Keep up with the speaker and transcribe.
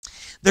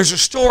There's a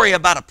story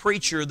about a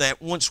preacher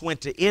that once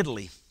went to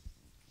Italy.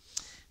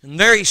 And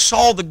there he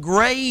saw the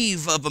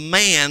grave of a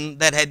man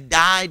that had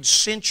died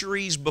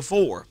centuries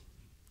before.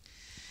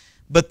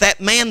 But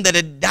that man that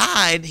had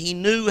died, he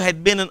knew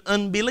had been an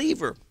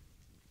unbeliever.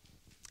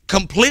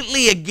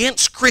 Completely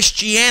against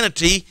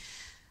Christianity,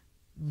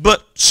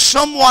 but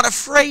somewhat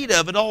afraid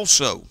of it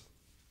also.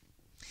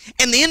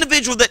 And the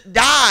individual that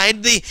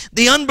died,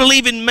 the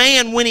unbelieving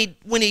man, when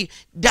he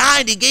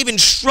died, he gave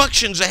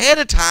instructions ahead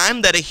of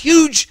time that a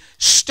huge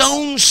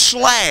stone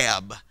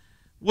slab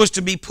was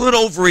to be put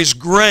over his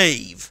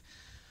grave,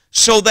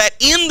 so that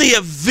in the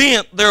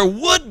event there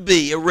would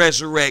be a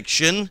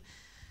resurrection,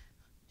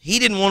 he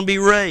didn't want to be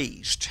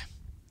raised.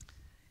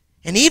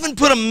 And he even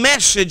put a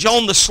message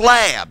on the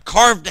slab,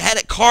 had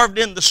it carved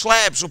in the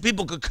slab so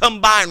people could come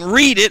by and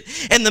read it.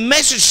 And the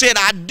message said,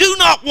 "I do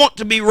not want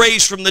to be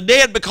raised from the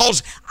dead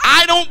because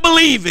I don't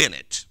believe in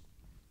it."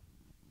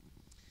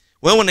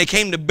 Well, when they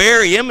came to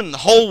bury him and the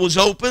hole was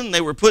open,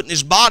 they were putting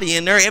his body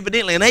in there.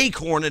 Evidently an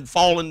acorn had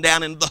fallen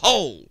down into the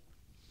hole.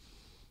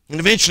 And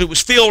eventually it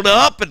was filled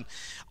up, and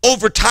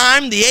over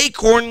time the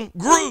acorn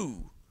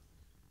grew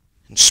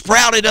and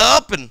sprouted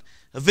up and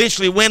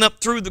eventually went up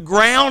through the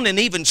ground and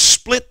even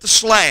split the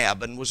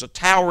slab and was a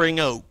towering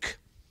oak.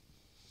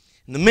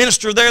 And the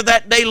minister there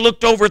that day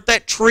looked over at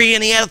that tree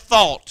and he had a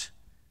thought.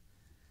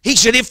 He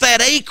said, if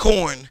that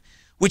acorn,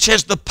 which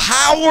has the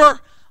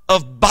power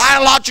of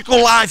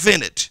biological life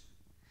in it,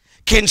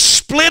 can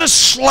split a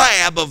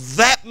slab of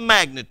that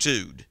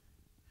magnitude,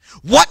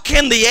 what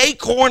can the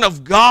acorn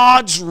of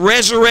God's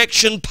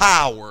resurrection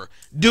power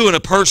do in a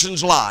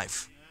person's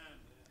life?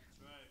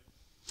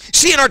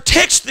 See, in our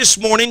text this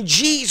morning,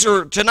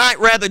 Jesus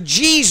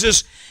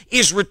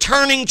is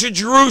returning to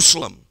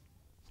Jerusalem.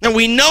 Now,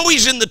 we know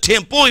He's in the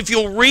temple. If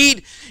you'll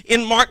read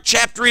in Mark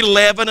chapter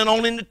 11 and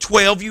on into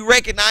 12, you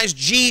recognize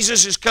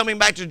Jesus is coming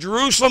back to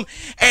Jerusalem,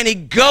 and He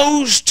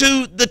goes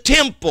to the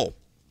temple.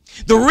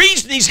 The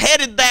reason He's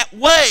headed that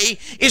way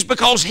is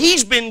because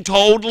He's been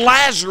told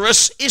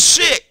Lazarus is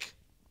sick.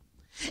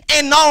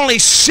 And not only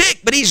sick,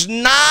 but he's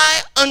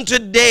nigh unto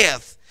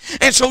death.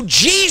 And so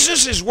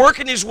Jesus is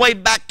working His way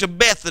back to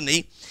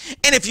Bethany.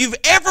 And if you've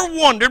ever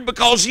wondered,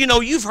 because,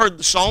 you've heard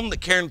the song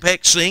that Karen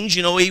Peck sings,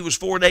 He was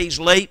 4 days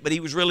late, but He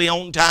was really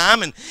on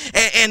time.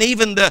 And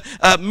even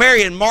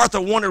Mary and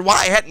Martha wondered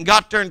why He hadn't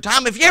got there in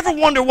time. If you ever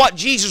wonder what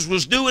Jesus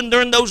was doing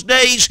during those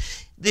days,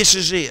 this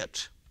is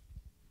it.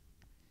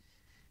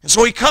 And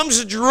so He comes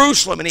to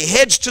Jerusalem and He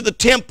heads to the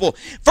temple.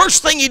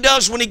 First thing He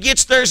does when He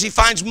gets there is He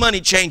finds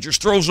money changers,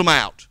 throws them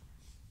out.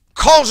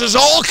 Causes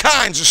all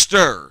kinds of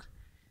stir.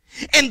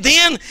 And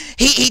then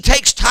he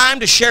takes time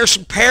to share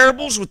some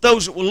parables with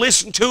those that will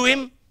listen to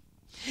Him.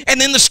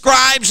 And then the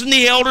scribes and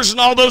the elders and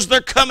all those,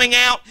 they're coming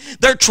out.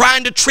 They're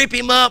trying to trip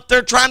Him up.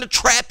 They're trying to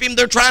trap Him.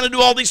 They're trying to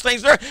do all these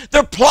things.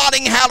 They're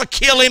plotting how to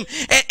kill Him.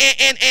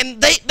 And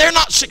they're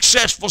not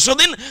successful. So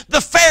then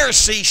the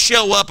Pharisees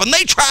show up and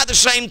they try the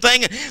same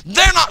thing.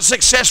 They're not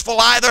successful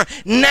either.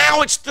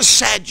 Now it's the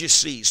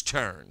Sadducees'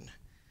 turn.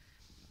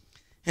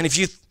 And if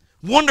you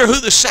wonder who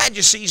the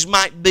Sadducees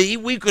might be,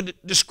 we could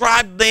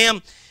describe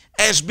them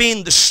as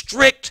being the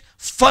strict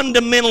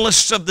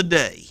fundamentalists of the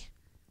day.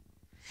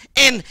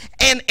 And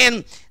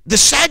the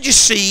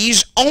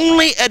Sadducees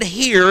only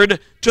adhered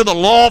to the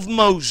law of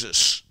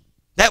Moses.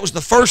 That was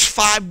the first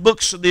 5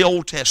 books of the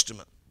Old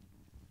Testament.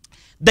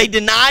 They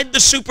denied the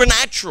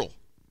supernatural.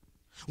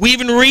 We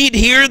even read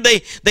here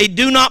they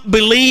do not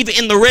believe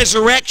in the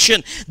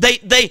resurrection.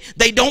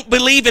 They don't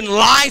believe in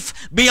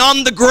life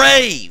beyond the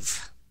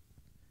grave.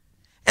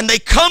 And they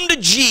come to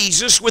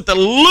Jesus with a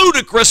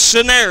ludicrous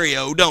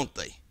scenario, don't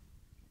they?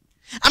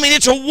 I mean,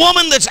 it's a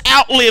woman that's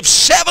outlived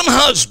 7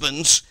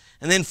 husbands,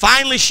 and then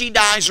finally she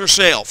dies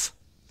herself.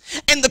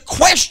 And the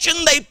question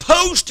they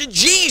pose to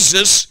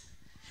Jesus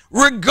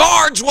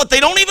regards what they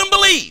don't even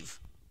believe.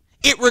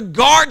 It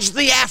regards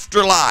the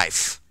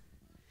afterlife.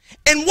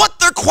 And what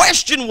their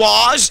question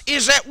was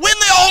is that when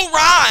they all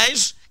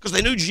rise, because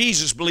they knew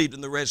Jesus believed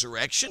in the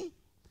resurrection,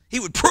 He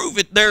would prove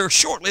it there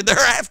shortly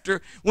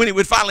thereafter when He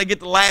would finally get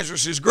to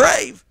Lazarus'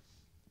 grave.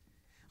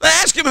 They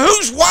asked Him,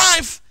 whose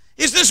wife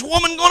is this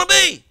woman going to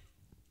be?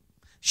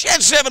 She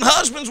had 7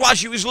 husbands while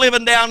she was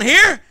living down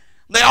here.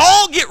 They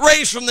all get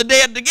raised from the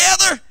dead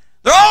together.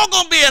 They're all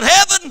going to be in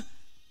heaven.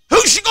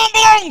 Who's she going to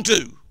belong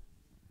to?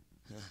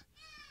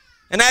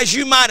 And as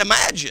you might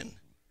imagine,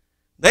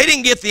 they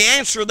didn't get the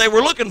answer they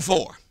were looking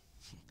for,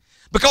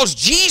 because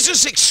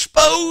Jesus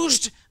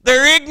exposed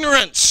their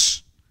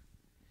ignorance.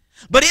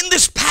 But in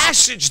this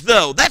passage,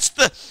 though, that's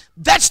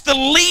the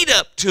lead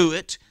up to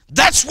it.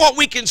 That's what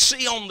we can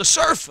see on the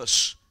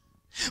surface.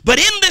 But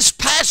in this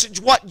passage,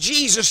 what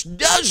Jesus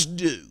does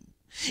do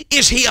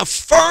is He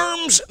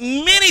affirms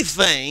many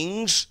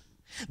things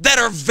that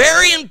are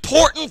very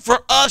important for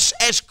us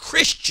as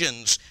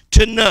Christians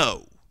to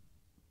know.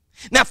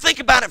 Now think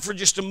about it for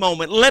just a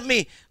moment. Let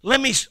me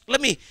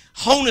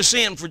hone us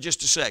in for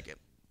just a second.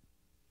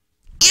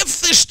 If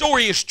this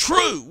story is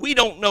true, we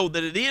don't know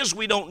that it is,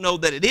 we don't know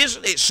that it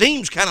isn't. It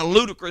seems kind of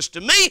ludicrous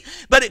to me,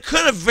 but it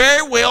could have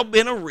very well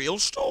been a real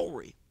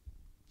story.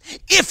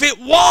 If it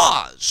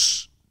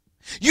was,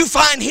 you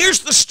find here's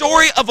the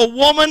story of a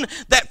woman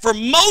that for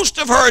most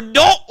of her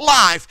adult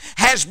life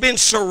has been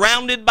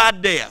surrounded by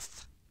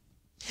death.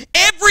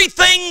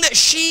 Everything that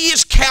she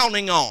is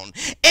counting on,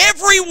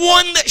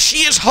 everyone that she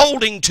is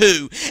holding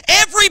to,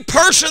 every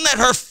person that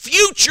her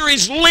future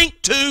is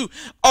linked to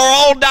are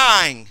all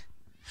dying.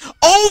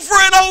 Over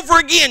and over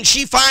again,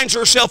 she finds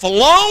herself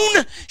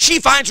alone, she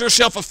finds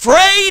herself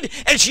afraid,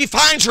 and she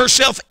finds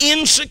herself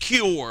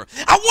insecure.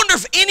 I wonder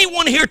if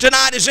anyone here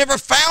tonight has ever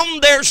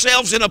found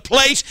themselves in a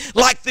place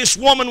like this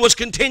woman was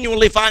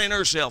continually finding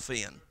herself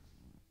in.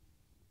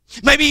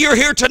 Maybe you're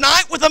here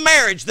tonight with a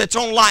marriage that's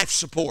on life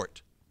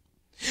support.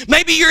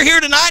 Maybe you're here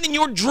tonight and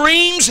your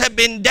dreams have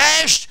been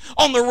dashed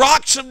on the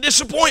rocks of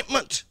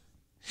disappointment.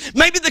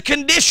 Maybe the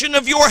condition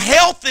of your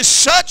health is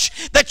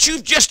such that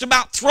you've just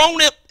about thrown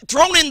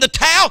in the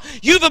towel.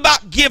 You've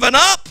about given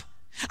up.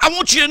 I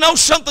want you to know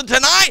something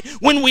tonight.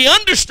 When we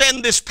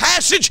understand this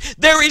passage,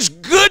 there is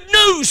good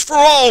news for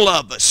all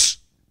of us.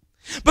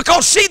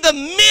 Because see, the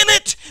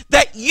minute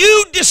that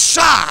you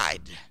decide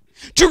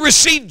to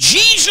receive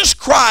Jesus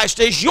Christ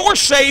as your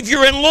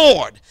Savior and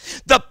Lord,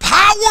 the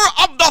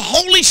power of the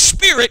Holy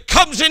Spirit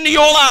comes into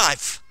your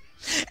life.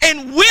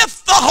 And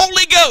with the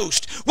Holy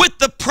Ghost, with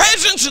the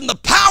presence and the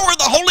power of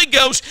the Holy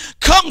Ghost,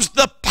 comes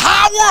the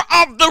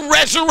power of the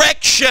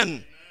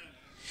resurrection.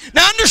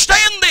 Now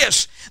understand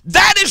this.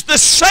 That is the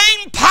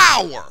same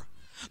power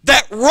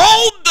that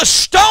rolled the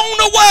stone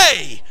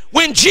away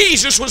when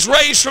Jesus was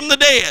raised from the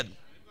dead.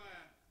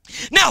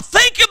 Now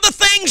think of the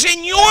things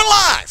in your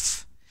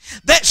life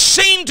that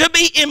seem to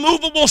be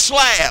immovable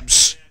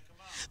slabs.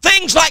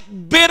 Things like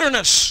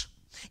bitterness,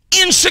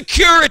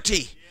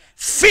 insecurity,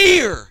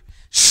 fear,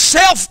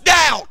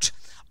 self-doubt.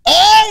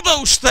 All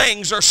those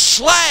things are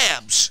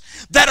slabs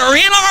that are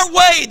in our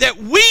way that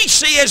we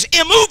see as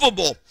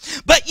immovable.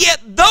 But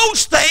yet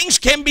those things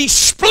can be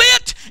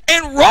split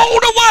and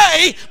rolled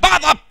away by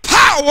the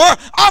power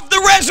of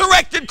the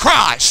resurrected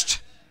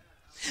Christ.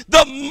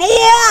 The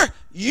more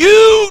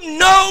you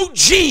know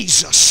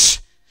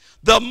Jesus,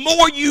 the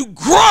more you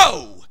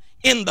grow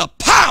in the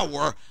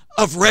power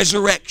of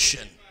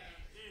resurrection.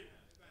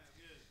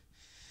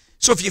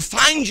 So if you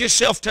find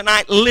yourself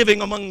tonight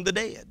living among the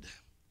dead,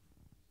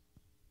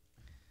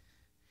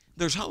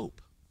 there's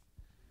hope.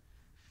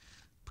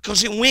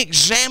 Because when we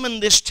examine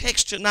this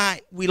text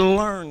tonight, we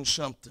learn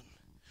something.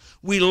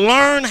 We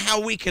learn how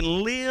we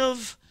can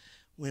live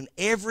when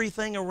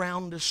everything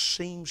around us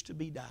seems to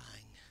be dying.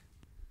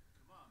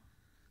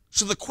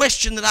 So the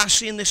question that I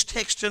see in this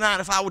text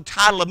tonight, if I would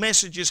title a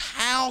message, is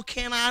how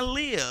can I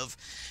live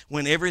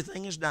when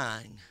everything is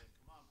dying?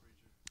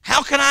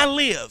 How can I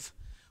live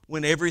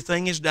when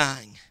everything is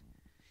dying?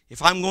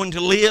 If I'm going to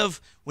live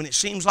when it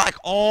seems like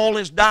all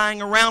is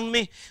dying around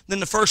me, then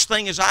the first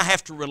thing is I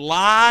have to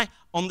rely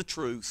on the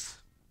truth.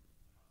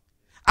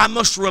 I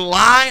must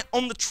rely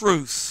on the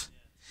truth.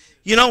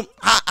 You know,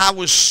 I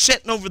was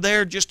sitting over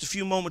there just a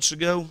few moments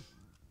ago,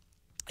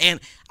 and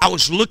I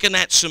was looking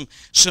at some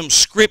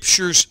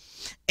scriptures,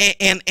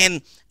 and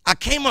I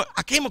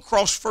came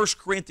across 1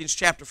 Corinthians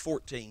chapter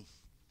 14.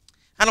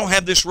 I don't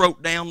have this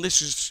wrote down.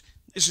 This is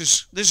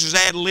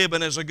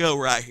ad-libbing as I go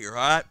right here, all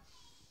right?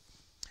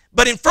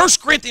 But in 1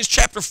 Corinthians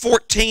chapter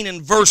 14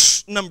 and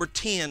verse number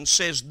 10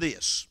 says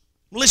this.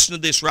 Listen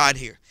to this right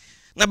here.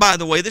 Now, by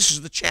the way, this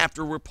is the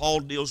chapter where Paul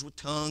deals with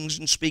tongues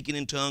and speaking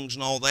in tongues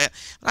and all that.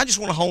 But I just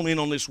want to hone in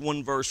on this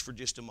one verse for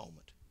just a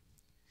moment.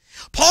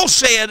 Paul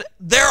said,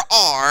 there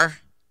are,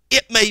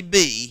 it may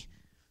be,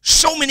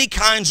 so many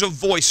kinds of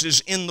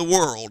voices in the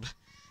world,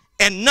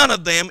 and none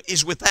of them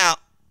is without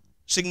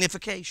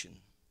signification.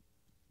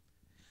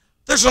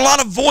 There's a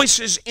lot of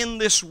voices in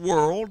this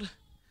world.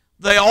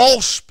 They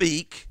all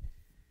speak,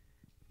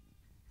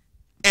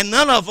 and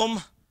none of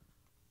them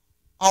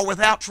are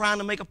without trying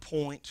to make a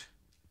point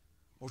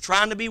or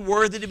trying to be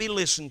worthy to be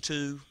listened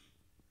to.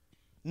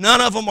 None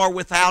of them are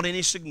without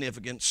any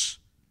significance.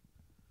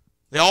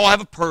 They all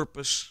have a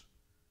purpose.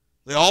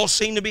 They all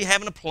seem to be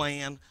having a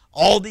plan,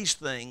 all these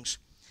things.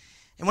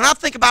 And when I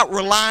think about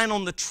relying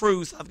on the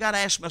truth, I've got to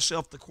ask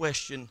myself the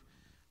question,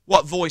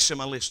 what voice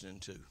am I listening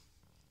to?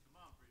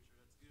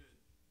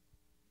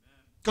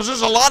 Because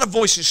there's a lot of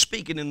voices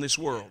speaking in this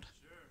world.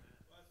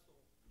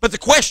 But the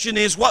question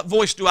is, what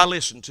voice do I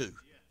listen to?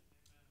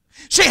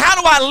 See, how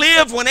do I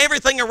live when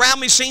everything around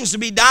me seems to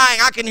be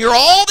dying? I can hear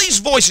all these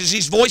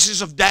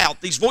voices of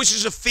doubt, these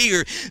voices of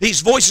fear,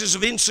 these voices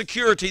of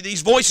insecurity,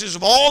 these voices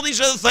of all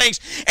these other things,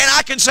 and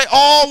I can say,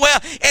 oh,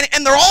 well,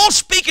 and they're all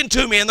speaking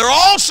to me, and they're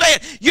all saying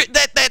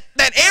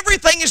that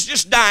everything is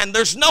just dying.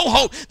 There's no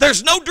hope.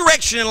 There's no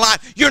direction in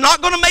life. You're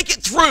not going to make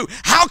it through.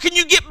 How can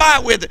you get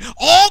by with it?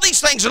 All these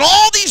things, and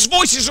all these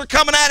voices are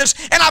coming at us,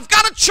 and I've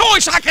got a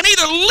choice. I can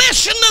either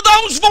listen to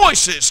those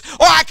voices,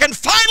 or I can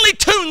finally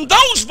tune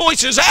those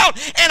voices out,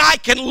 and I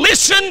can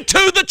listen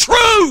to the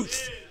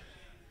truth.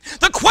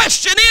 The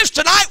question is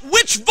tonight,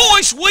 which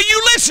voice will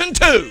you listen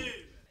to?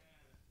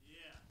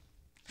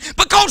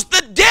 Because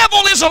the devil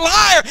is a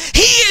liar.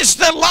 He is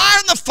the liar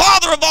and the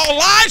father of all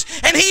lies,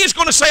 and he is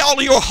going to say all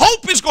of your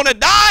hope is going to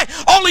die,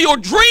 all of your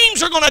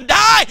dreams are going to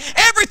die,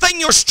 everything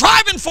you're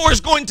striving for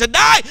is going to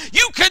die.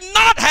 You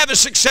cannot have a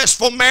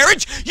successful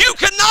marriage. You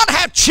cannot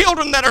have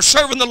children that are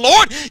serving the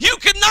Lord. You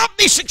cannot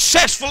be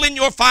successful in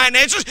your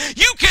finances.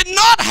 You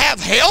cannot have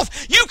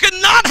health. You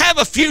cannot have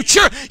a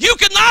future. You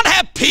cannot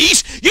have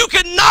peace. You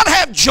cannot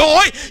have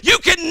joy. You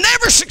can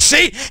never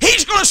succeed.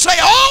 He's going to say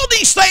all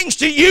these things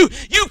to you.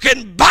 You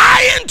can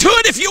buy into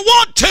it if you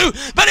want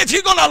to, but if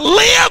you're going to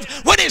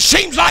live when it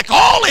seems like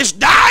all is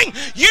dying,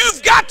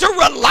 you've got to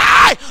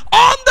rely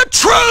on the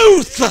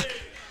truth.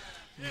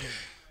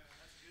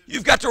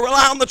 You've got to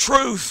rely on the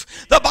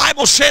truth. The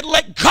Bible said,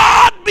 let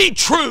God be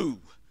true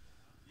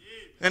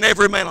and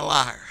every man a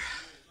liar.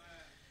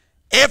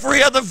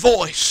 Every other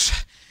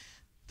voice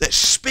that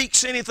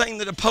speaks anything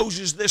that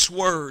opposes this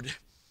word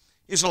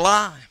is a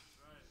lie.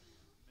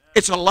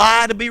 It's a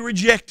lie to be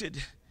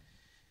rejected.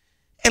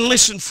 And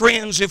listen,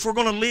 friends, if we're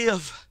going to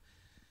live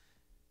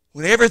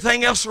when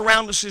everything else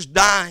around us is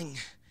dying,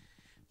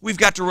 we've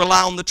got to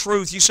rely on the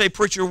truth. You say,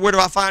 preacher, where do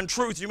I find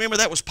truth? You remember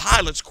that was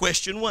Pilate's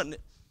question, wasn't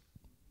it?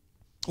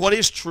 What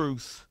is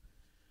truth?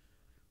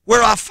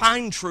 Where do I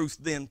find truth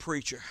then,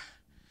 preacher?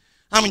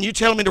 I mean, you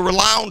telling me to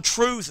rely on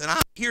truth, and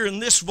I'm hearing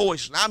this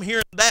voice, and I'm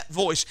hearing that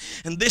voice,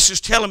 and this is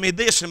telling me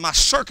this, and my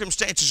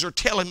circumstances are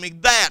telling me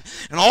that,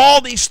 and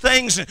all these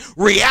things, and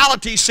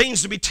reality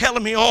seems to be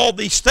telling me all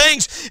these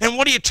things. And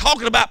what are you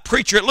talking about,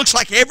 preacher? It looks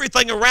like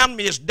everything around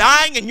me is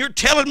dying, and you're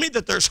telling me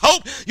that there's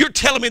hope. You're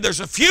telling me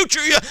there's a future.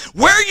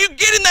 Where are you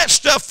getting that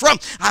stuff from?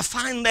 I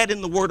find that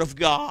in the Word of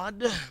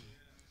God.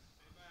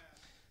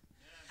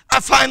 I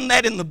find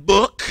that in the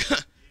book.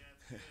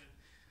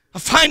 I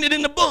find it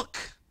in the book.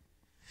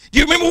 Do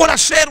you remember what I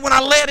said when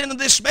I led into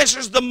this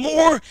message? The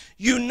more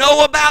you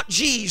know about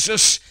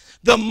Jesus,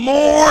 the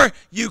more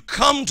you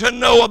come to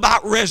know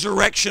about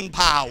resurrection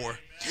power.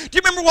 Do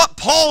you remember what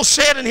Paul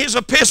said in his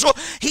epistle?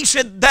 He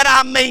said, that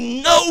I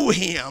may know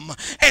him.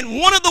 And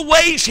one of the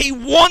ways he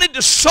wanted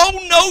to so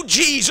know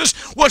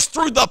Jesus was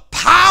through the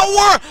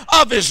power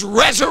of his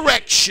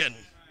resurrection.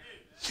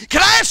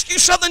 Can I ask you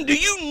something? Do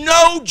you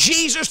know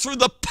Jesus through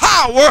the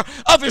power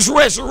of his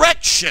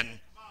resurrection?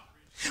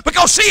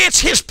 Because see, it's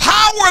his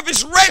power of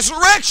his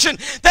resurrection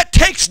that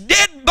takes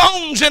dead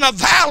bones in a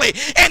valley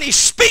and he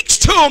speaks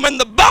to them and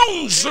the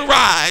bones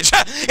arise.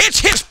 It's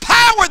his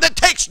power that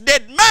takes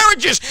dead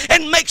marriages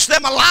and makes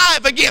them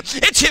alive again.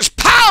 It's his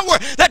power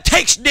that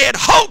takes dead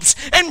hopes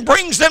and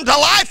brings them to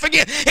life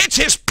again. It's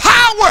his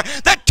power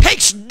that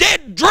takes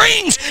dead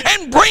dreams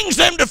and brings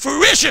them to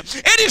fruition.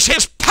 It is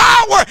his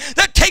power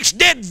that takes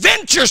dead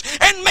ventures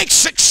and makes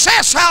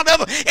success out of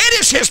them. It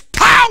is his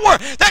power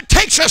that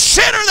takes a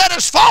sinner that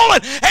has fallen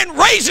and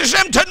raises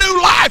them to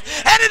new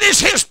life. And it is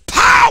his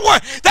power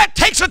that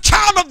takes a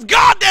child of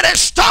God that has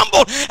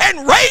stumbled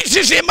and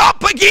raises him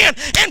up again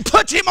and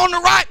puts him on the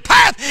right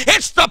path.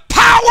 It's the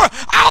power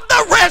of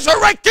the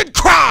resurrected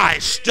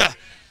Christ.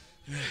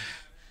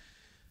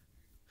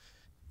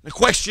 The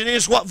question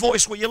is, what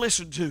voice will you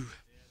listen to?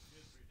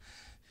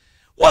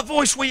 What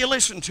voice will you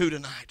listen to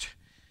tonight?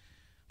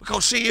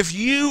 Because see, if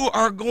you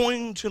are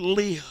going to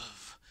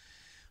live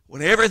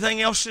when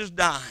everything else is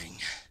dying,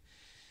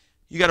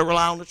 you got to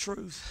rely on the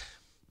truth.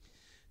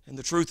 And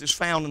the truth is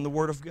found in the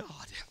Word of God.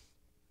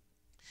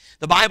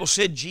 The Bible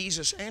said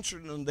Jesus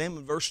answered them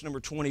in verse number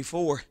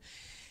 24.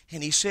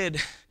 And he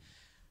said,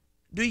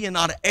 do you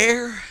not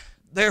err,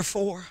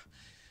 therefore,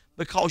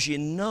 because you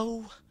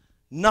know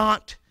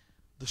not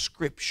the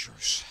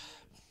Scriptures?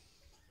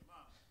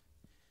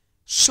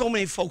 So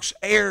many folks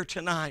err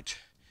tonight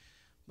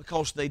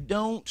because they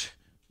don't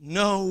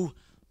know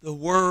the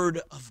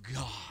Word of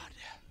God.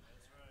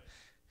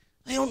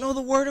 They don't know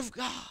the Word of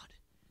God.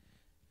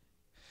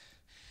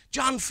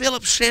 John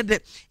Phillips said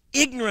that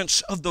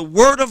ignorance of the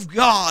Word of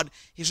God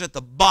is at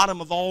the bottom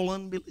of all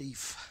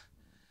unbelief.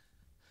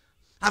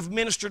 I've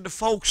ministered to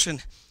folks,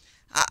 and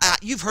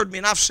you've heard me,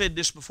 and I've said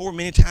this before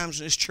many times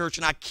in this church,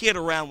 and I kid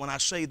around when I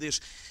say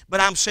this, but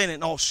I'm saying it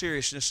in all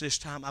seriousness this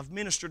time. I've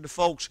ministered to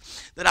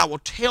folks that I will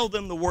tell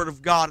them the Word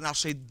of God, and I'll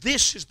say,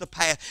 this is the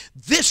path,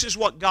 this is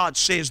what God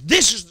says,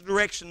 this is the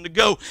direction to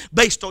go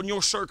based on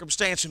your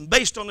circumstance and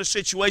based on the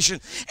situation,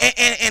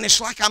 and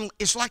it's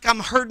like I'm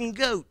herding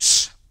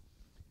goats.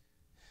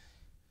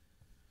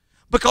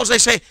 Because they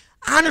say,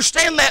 I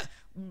understand that,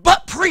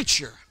 but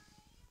preacher.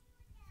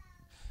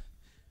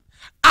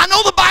 I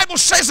know the Bible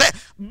says that,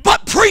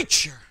 but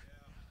preacher.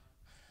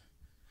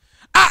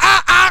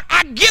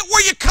 I get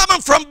where you're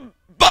coming from,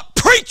 but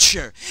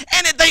preacher.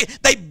 And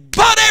they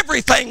butt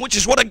everything, which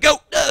is what a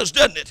goat does,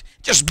 doesn't it?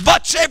 Just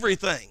butts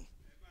everything.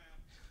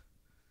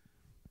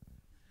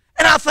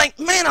 And I think,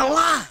 man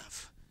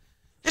alive,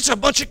 it's a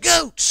bunch of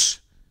goats.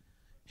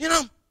 You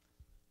know,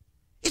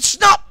 it's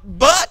not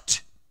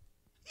but,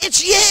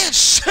 it's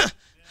yes.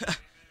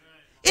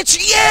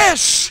 It's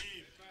yes.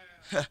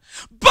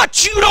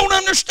 But you don't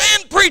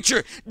understand,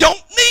 preacher.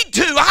 Don't need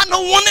to. I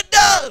know one that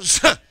does.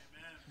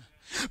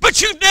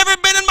 But you've never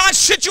been in my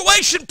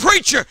situation,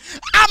 preacher.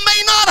 I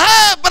may not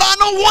have, but I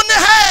know one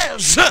that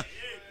has.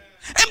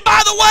 And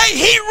by the way,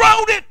 he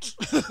wrote it.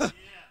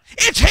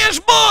 It's his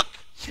book.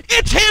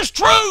 It's his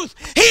truth.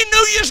 He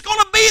knew you was going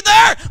to be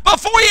there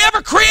before he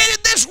ever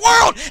created this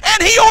world.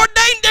 And he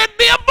ordained there'd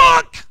be a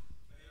book.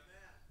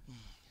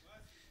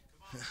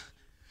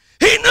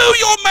 He knew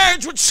your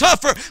marriage would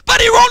suffer,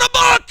 but he wrote a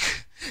book.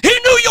 He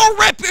knew your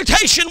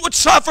reputation would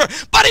suffer,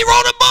 but he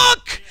wrote a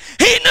book.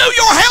 He knew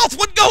your health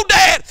would go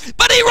down,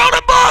 but he wrote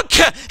a book.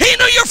 He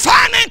knew your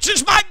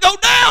finances might go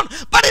down,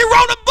 but he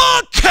wrote a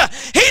book.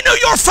 He knew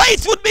your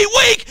faith would be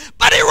weak,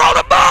 but he wrote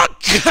a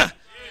book.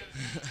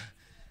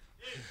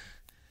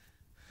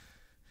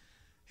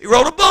 He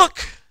wrote a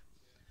book.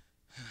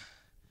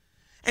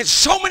 And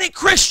so many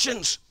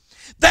Christians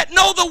that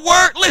know the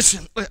Word,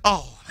 listen,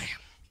 oh man.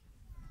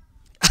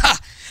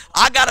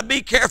 I got to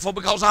be careful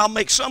because I'll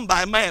make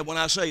somebody mad when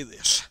I say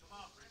this.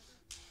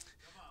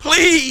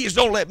 Please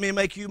don't let me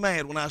make you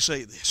mad when I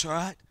say this, all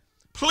right?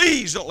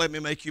 Please don't let me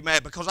make you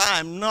mad because I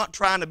am not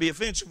trying to be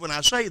offensive when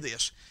I say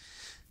this.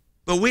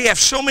 But we have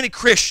so many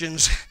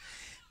Christians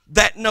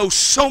that know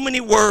so many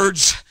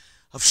words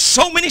of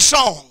so many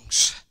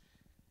songs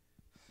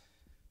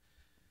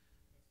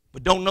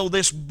but don't know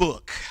this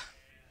book.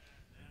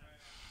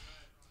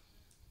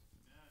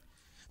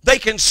 They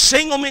can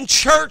sing them in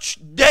church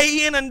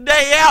day in and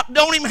day out.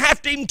 Don't even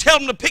have to even tell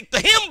them to pick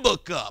the hymn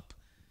book up.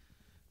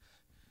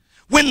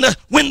 When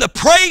the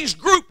praise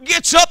group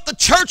gets up, the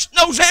church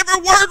knows every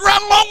word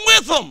right along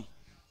with them.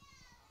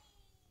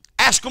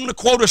 Ask them to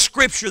quote a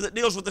scripture that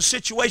deals with the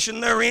situation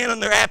they're in,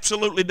 and they're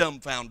absolutely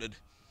dumbfounded.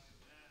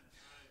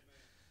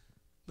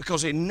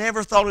 Because they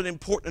never thought it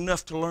important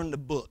enough to learn the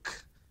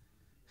book.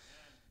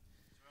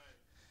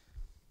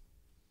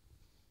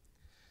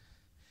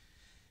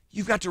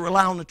 You've got to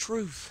rely on the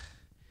truth.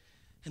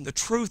 And the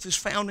truth is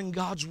found in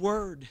God's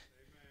Word.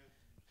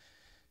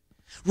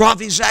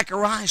 Ravi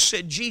Zacharias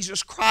said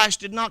Jesus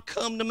Christ did not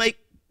come to make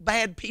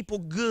bad people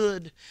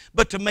good,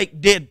 but to make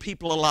dead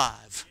people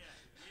alive.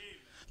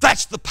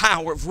 That's the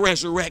power of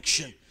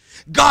resurrection.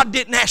 God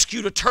didn't ask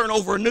you to turn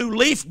over a new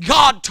leaf.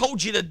 God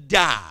told you to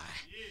die.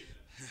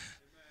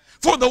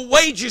 For the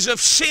wages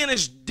of sin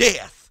is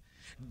death.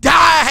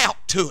 Die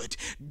out to it.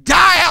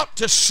 Die out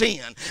to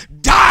sin.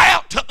 Die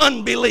out to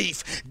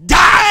unbelief.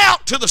 Die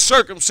out to the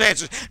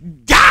circumstances.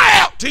 Die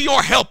out to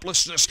your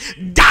helplessness.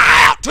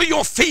 Die out to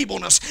your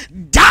feebleness.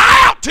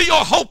 Die out to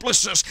your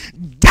hopelessness.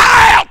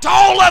 Die out to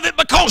all of it,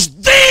 because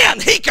then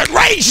He can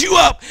raise you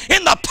up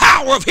in the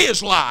power of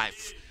His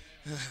life.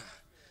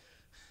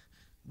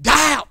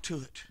 Die out to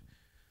it.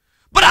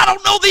 But I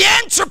don't know the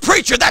answer,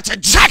 preacher. That's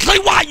exactly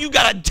why you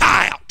got to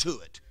die out to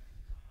it.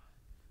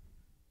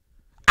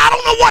 I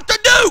don't know what to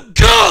do.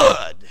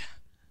 Good.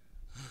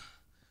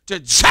 To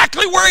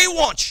exactly where He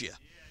wants you.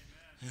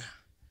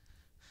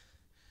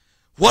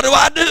 What do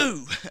I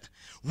do?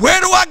 Where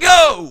do I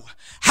go?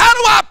 How do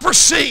I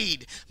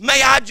proceed?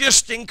 May I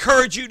just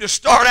encourage you to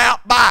start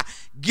out by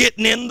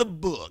getting in the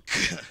book.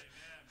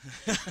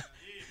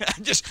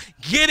 Just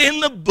get in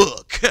the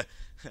book.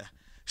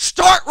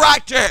 Start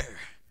right there.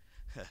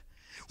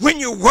 When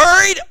you're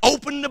worried,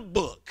 open the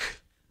book.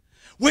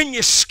 When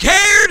you're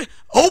scared,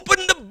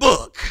 open the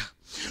book.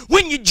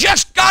 When you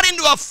just got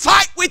into a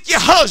fight with your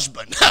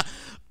husband,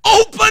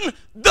 open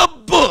the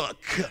book.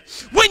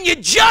 When you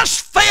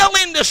just fell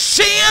into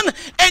sin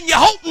and you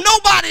hope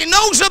nobody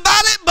knows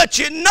about it, but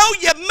you know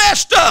you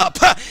messed up,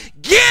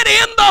 get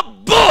in the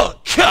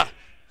book.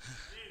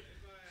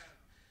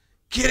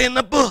 Get in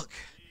the book.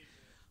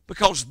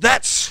 Because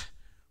that's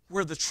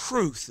where the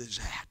truth is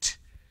at.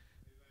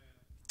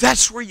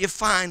 That's where you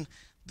find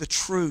the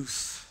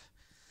truth.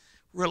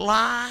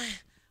 Rely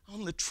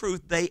on the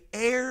truth. They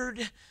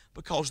erred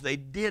because they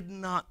did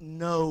not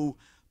know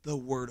the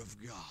Word of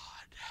God.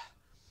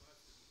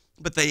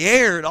 But they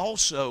erred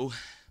also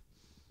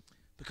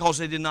because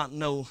they did not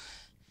know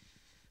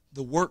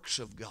the works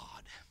of God.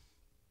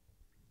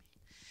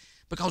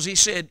 Because He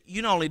said,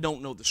 you not only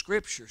don't know the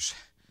Scriptures,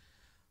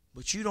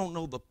 but you don't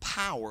know the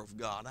power of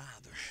God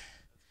either.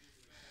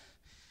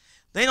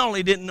 They not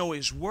only didn't know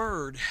His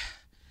Word,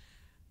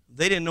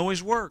 they didn't know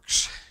His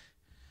works.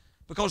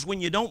 Because when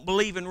you don't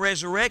believe in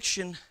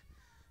resurrection,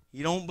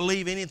 you don't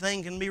believe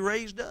anything can be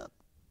raised up.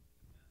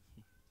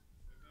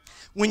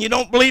 When you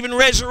don't believe in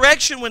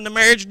resurrection, when the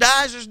marriage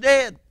dies, it's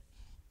dead.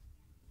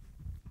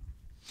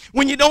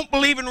 When you don't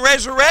believe in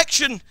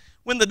resurrection,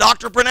 when the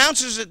doctor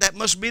pronounces it, that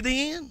must be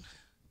the end.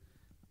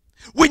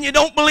 When you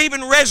don't believe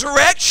in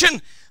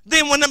resurrection,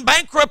 then when the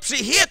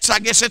bankruptcy hits, I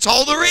guess that's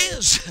all there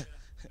is.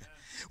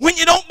 When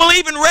you don't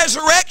believe in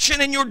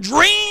resurrection and your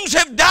dreams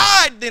have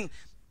died, then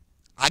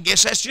I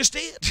guess that's just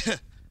it.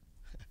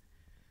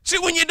 See,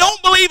 when you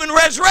don't believe in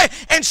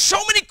resurrection, and so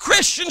many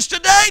Christians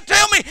today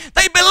tell me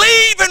they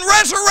believe in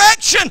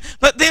resurrection,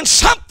 but then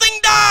something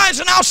dies,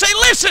 and I'll say,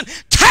 listen,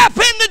 tap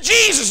into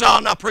Jesus. Oh,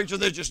 no, preacher,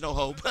 there's just no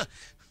hope.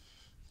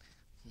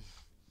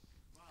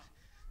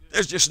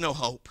 There's just no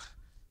hope.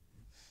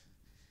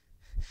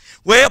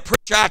 Well,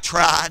 preacher, I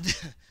tried.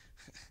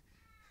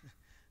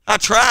 I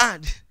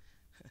tried.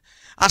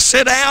 I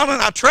sat down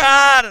and I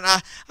tried and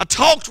I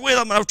talked with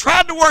them and I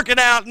tried to work it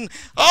out and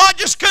I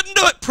just couldn't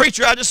do it,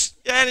 preacher.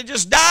 And it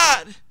just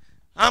died.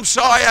 I'm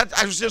sorry,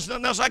 I was just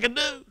nothing else I could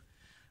do.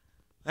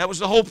 That was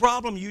the whole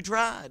problem. You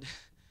tried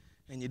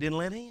and you didn't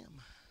let Him.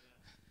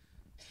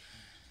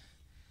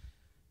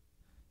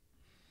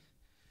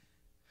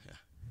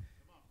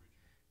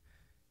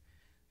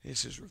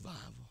 This is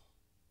revival.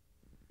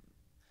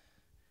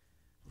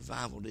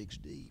 Revival digs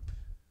deep.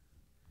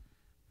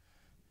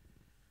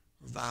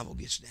 Revival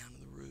gets down to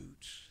the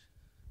roots.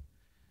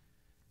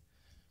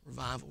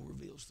 Revival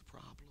reveals the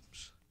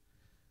problems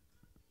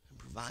and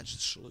provides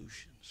the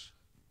solutions.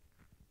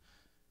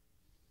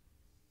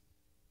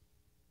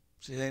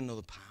 See, they know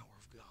the power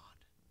of God.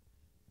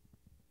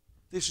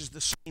 This is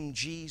the same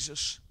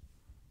Jesus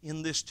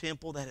in this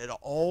temple that had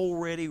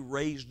already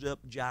raised up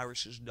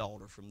Jairus'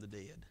 daughter from the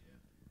dead.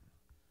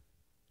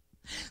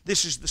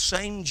 This is the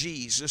same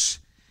Jesus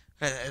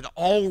that had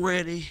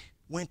already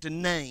went to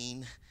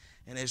Nain,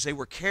 and as they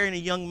were carrying a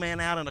young man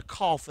out in a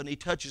coffin, He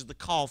touches the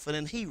coffin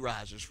and he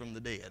rises from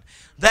the dead.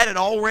 That had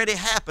already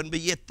happened, but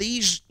yet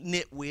these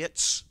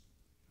nitwits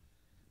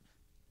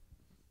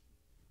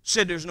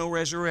said there's no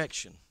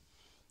resurrection.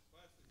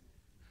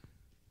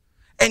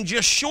 And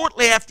just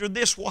shortly after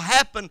this will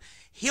happen,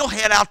 He'll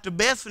head out to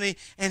Bethany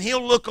and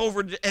He'll look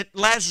over at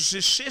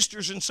Lazarus'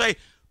 sisters and say,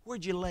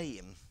 "Where'd you lay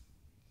him?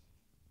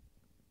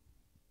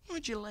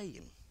 Where'd you lay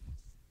him?"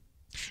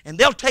 And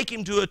they'll take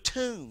him to a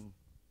tomb.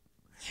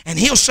 And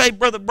he'll say,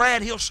 Brother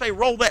Brad, he'll say,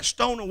 "Roll that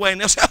stone away."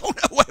 And they'll say, "Oh,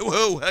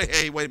 no,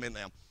 wait a minute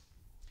now.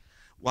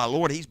 Why,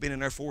 Lord, he's been in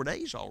there 4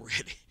 days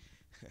already.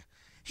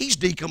 He's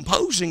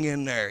decomposing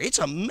in there. It's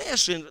a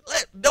mess.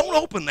 Don't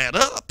open that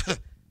up." And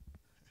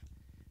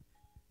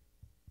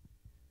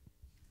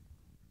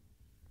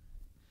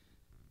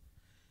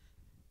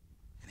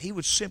He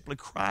would simply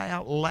cry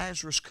out,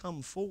 "Lazarus,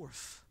 come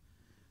forth."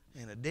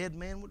 And a dead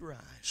man would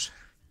rise.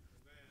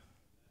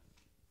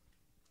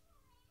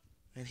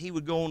 And He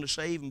would go on to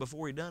say, even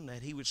before He done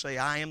that, He would say,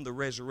 "I am the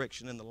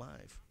resurrection and the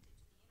life."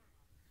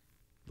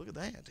 Look at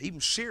that.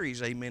 Even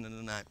Siri's amen in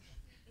the night.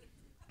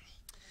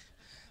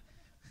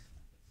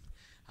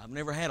 I've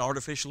never had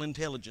artificial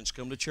intelligence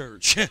come to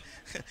church.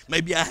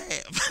 Maybe I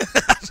have.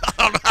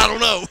 I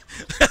don't know.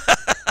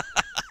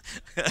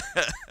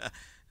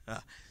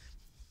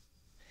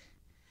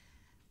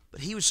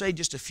 But He would say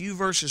just a few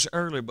verses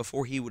earlier,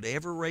 before He would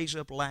ever raise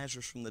up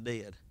Lazarus from the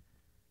dead,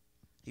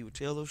 He would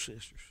tell those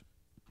sisters,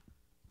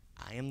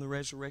 "I am the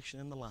resurrection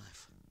and the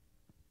life.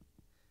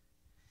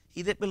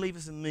 He that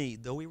believeth in me,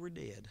 though he were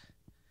dead,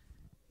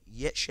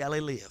 yet shall he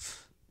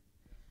live."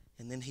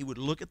 And then He would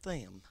look at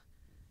them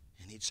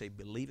and He'd say,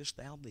 "Believest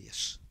thou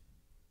this?"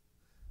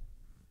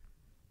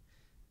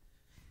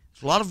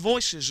 There's a lot of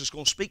voices that's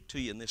going to speak to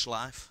you in this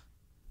life.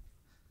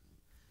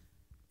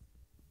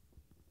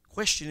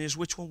 Question is,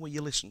 which one will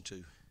you listen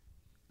to?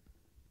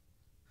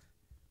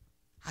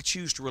 I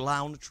choose to rely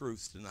on the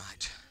truth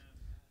tonight.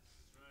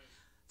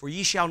 For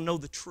ye shall know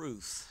the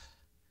truth,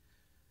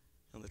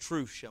 and the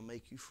truth shall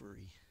make you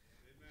free.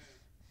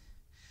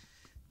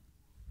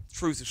 The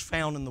truth is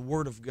found in the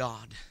Word of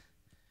God.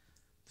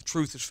 The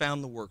truth is found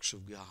in the works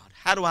of God.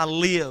 How do I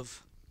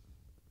live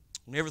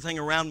when everything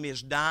around me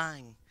is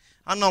dying?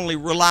 I not only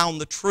rely on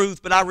the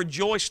truth, but I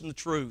rejoice in the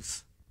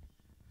truth.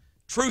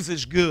 Truth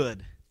is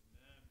good.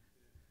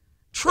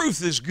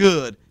 Truth is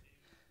good.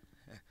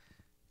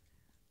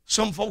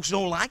 Some folks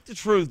don't like the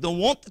truth, don't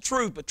want the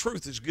truth, but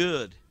truth is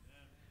good.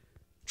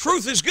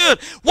 Truth is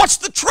good. What's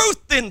the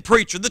truth then,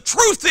 preacher? The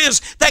truth is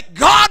that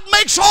God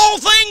makes all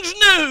things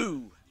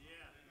new.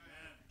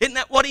 Isn't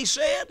that what He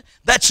said?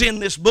 That's in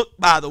this book,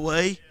 by the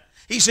way.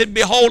 He said,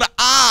 "Behold,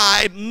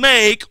 I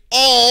make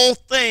all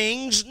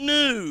things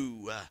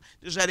new."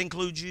 Does that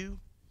include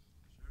you?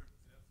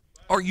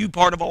 Are you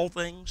part of all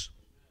things?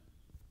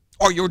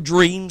 Are your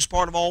dreams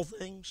part of all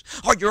things?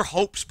 Are your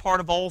hopes part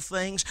of all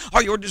things?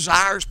 Are your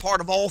desires part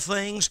of all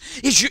things?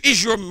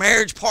 Is your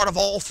marriage part of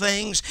all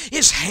things?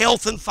 Is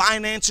health and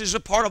finances a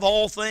part of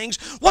all things?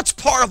 What's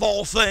part of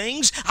all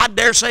things? I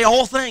dare say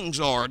all things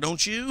are,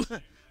 don't you?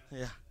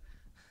 Yeah.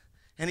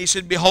 And He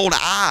said, "Behold,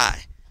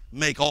 I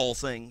make all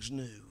things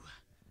new."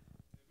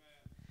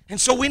 And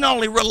so we not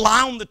only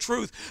rely on the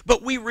truth,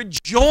 but we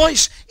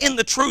rejoice in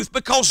the truth,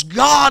 because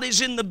God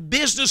is in the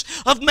business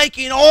of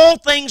making all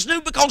things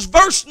new. Because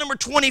verse number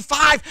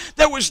 25,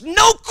 there was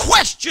no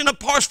question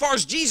as far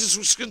as Jesus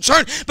was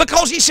concerned,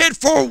 because He said,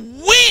 "For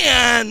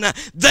when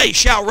they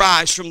shall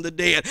rise from the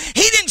dead."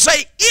 He didn't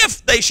say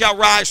if they shall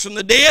rise from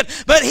the dead,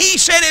 but He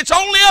said it's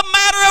only a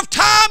matter of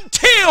time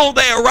till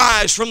they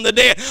arise from the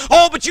dead.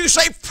 Oh, but you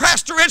say,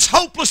 "Pastor, it's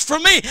hopeless for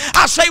me."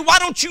 I say, why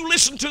don't you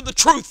listen to the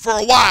truth for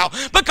a while?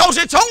 Because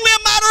it's only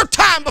a matter of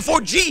time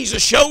before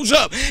Jesus shows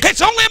up.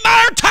 It's only a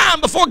matter of time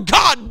before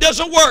God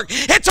does a work.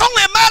 It's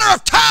only a matter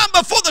of time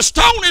before the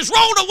stone is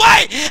rolled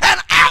away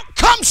and out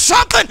comes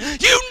something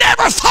you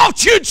never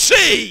thought you'd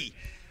see.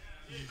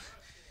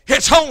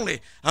 It's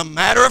only a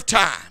matter of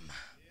time.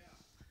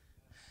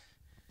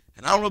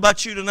 And I don't know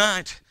about you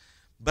tonight,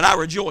 but I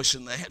rejoice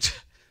in that.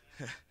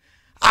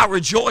 I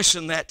rejoice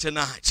in that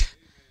tonight.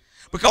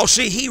 Because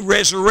see, He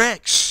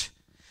resurrects.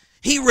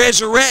 He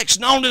resurrects.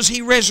 Not only does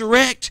He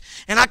resurrect,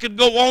 and I could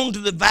go on to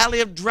the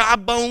valley of dry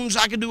bones.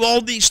 I could do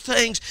all these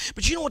things.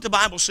 But you know what the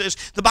Bible says?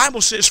 The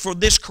Bible says, for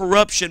this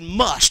corruption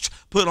must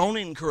put on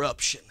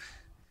incorruption.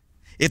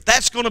 If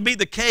that's going to be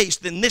the case,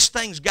 then this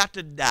thing's got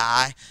to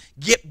die,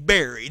 get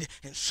buried,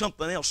 and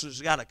something else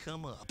has got to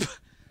come up.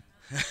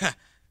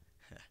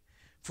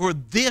 For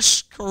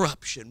this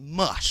corruption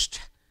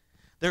must.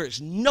 There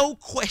is no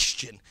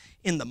question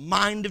in the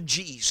mind of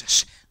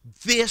Jesus.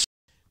 This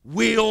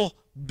will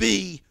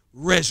be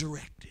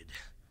resurrected.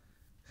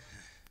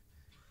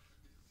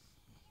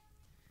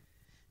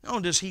 Not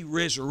only does He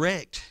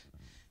resurrect,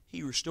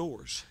 He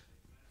restores.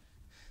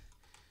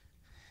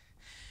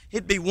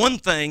 It'd be one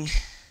thing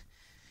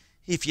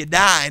if you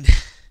died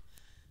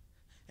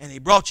and He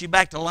brought you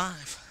back to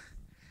life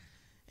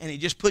and He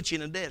just put you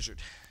in a desert.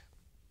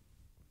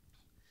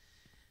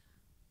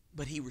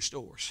 But He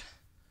restores.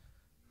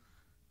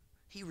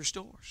 He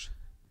restores.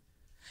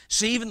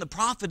 See, even the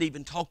prophet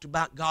even talked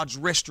about God's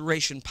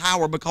restoration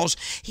power, because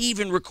he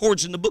even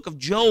records in the book of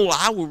Joel,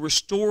 I will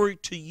restore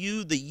to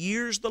you the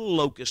years the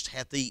locust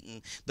hath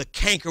eaten, the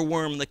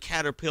cankerworm, the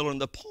caterpillar,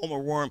 and the palmer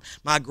worm,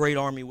 my great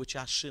army which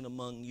I sent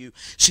among you.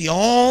 See,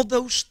 all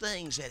those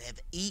things that have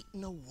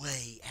eaten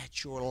away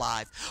at your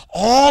life,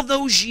 all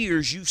those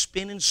years you've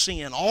spent in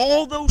sin,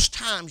 all those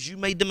times you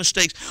made the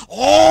mistakes,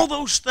 all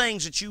those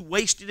things that you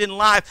wasted in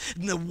life,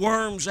 and the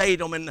worms ate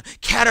them, and the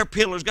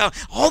caterpillars got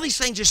them, all these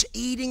things just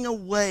eating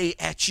away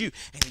at you.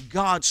 And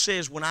God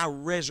says, when I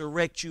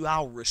resurrect you,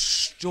 I'll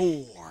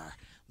restore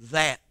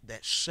that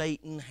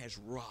Satan has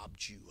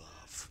robbed you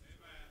of.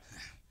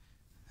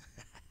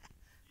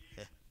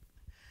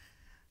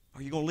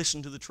 Are you going to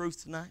listen to the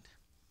truth tonight?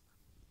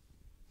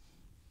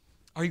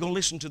 Are you going to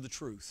listen to the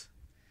truth?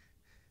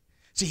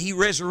 See, He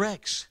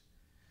resurrects,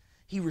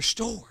 He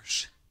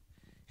restores,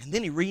 and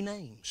then He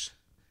renames.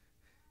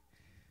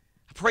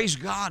 Praise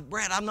God,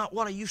 Brad, I'm not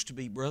what I used to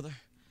be, brother.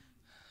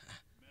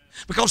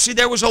 Because, see,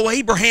 there was old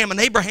Abraham, and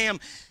Abraham,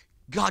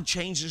 God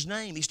changed his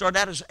name. He started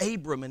out as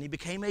Abram, and he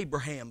became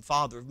Abraham,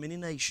 father of many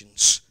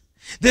nations.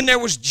 Then there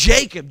was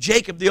Jacob,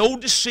 Jacob the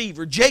old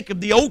deceiver, Jacob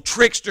the old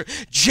trickster,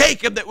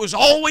 Jacob that was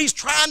always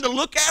trying to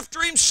look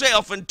after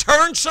himself and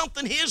turn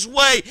something his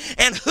way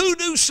and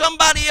hoodoo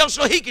somebody else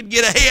so he could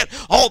get ahead.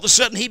 All of a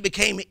sudden he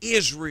became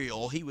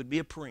Israel. He would be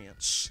a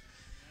prince.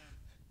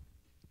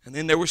 And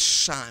then there was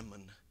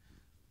Simon,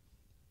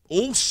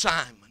 old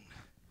Simon.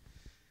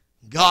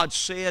 God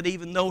said,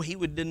 even though he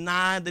would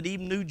deny that he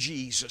knew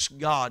Jesus,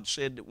 God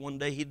said that one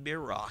day he'd be a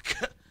rock.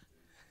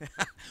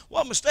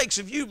 What mistakes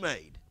have you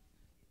made?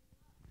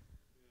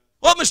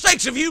 What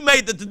mistakes have you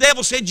made that the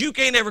devil said you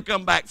can't ever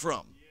come back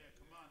from?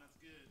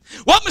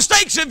 What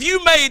mistakes have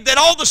you made that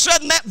all of a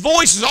sudden that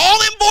voice, all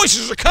them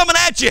voices are coming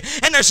at you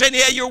and they're saying,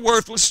 yeah, you're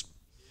worthless.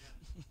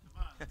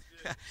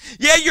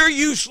 Yeah, you're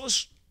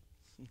useless.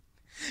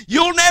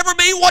 You'll never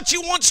be what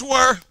you once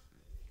were.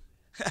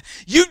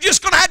 You're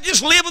just going to have to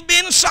just live with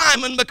being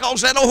Simon,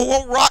 because that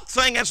old rock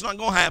thing, that's not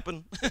going to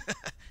happen.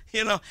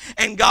 You know,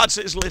 and God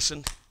says,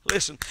 listen,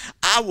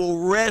 I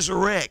will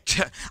resurrect,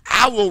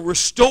 I will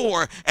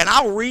restore, and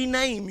I'll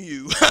rename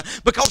you.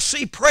 Because,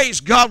 see,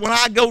 praise God, when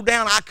I go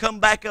down, I come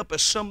back up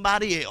as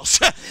somebody else.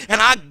 And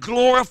I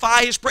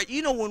glorify His praise.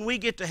 You know, when we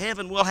get to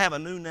heaven, we'll have a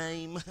new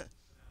name.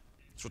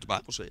 That's what the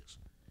Bible says.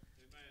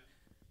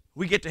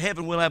 We get to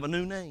heaven, we'll have a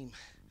new name.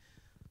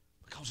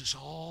 Because it's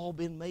all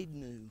been made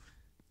new.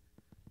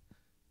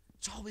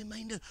 It's all been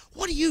made new.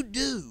 What do you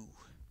do?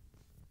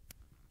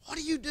 What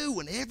do you do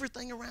when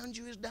everything around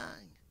you is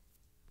dying?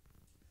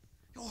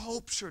 Your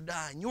hopes are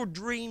dying. Your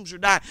dreams are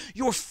dying.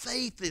 Your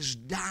faith is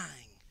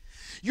dying.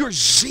 Your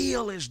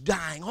zeal is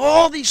dying.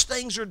 All these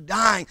things are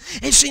dying.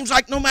 It seems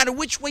like no matter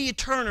which way you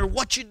turn or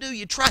what you do,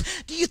 you try.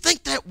 Do you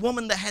think that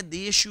woman that had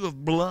the issue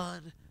of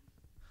blood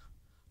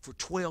for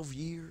 12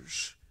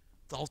 years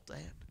thought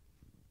that?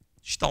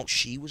 She thought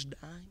she was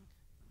dying?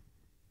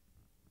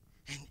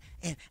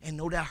 And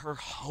no doubt her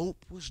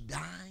hope was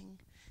dying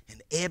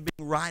and ebbing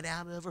right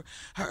out of her.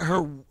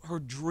 Her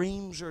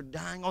dreams are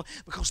dying.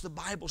 Because the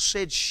Bible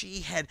said she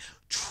had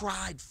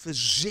tried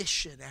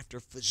physician after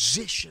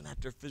physician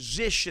after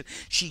physician.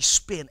 She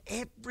spent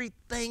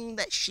everything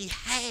that she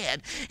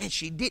had, and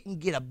she didn't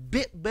get a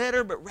bit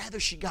better, but rather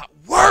she got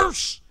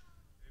worse.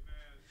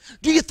 Amen.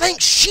 Do you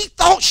think she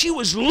thought she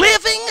was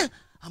living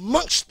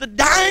amongst the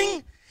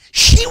dying?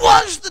 She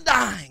was the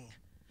dying.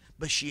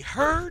 But she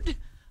heard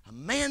a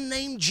man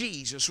named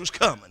Jesus was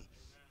coming.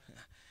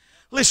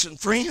 Listen,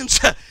 friends,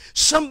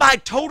 somebody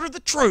told her the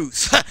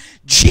truth.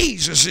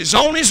 Jesus is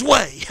on His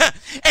way.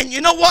 And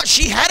you know what?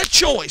 She had a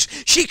choice.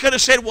 She could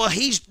have said, well,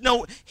 he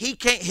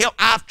can't help.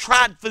 I've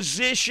tried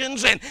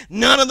physicians and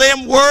none of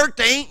them worked.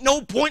 There ain't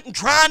no point in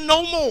trying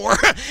no more.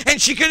 And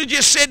she could have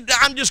just said,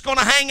 I'm just going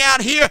to hang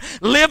out here,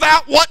 live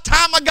out what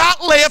time I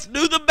got left,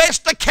 do the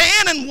best I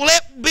can, and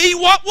let be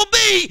what will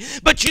be.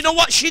 But you know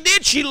what she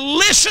did? She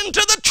listened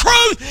to the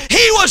truth.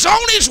 He was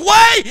on His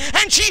way,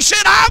 and she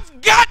said,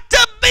 I've got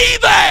to be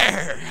there.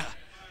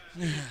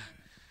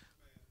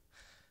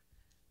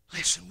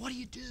 Listen, what do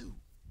you do?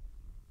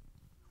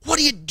 What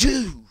do you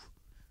do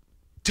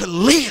to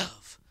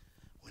live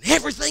when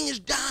everything is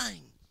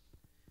dying?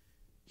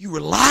 You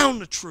rely on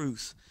the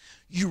truth.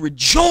 You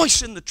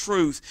rejoice in the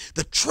truth.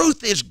 The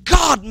truth is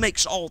God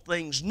makes all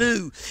things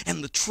new.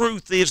 And the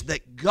truth is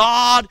that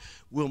God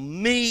will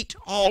meet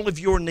all of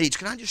your needs.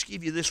 Can I just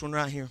give you this one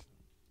right here?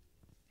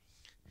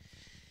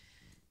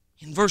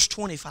 In verse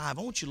 25,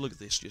 I want you to look at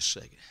this just a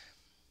second.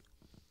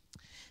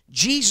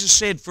 Jesus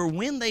said, "For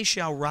when they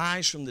shall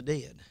rise from the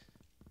dead,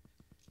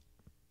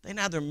 they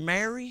neither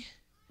marry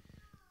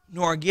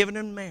nor are given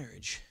in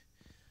marriage,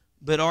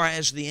 but are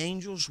as the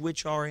angels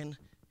which are in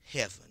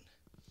heaven."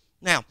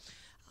 Now,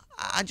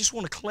 I just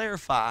want to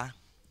clarify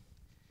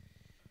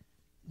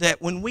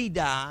that when we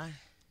die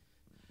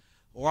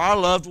or our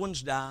loved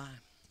ones die,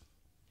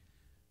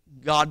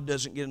 God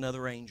doesn't get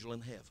another angel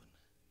in heaven.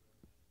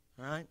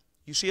 All right?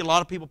 You see a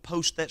lot of people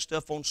post that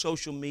stuff on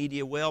social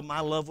media. Well,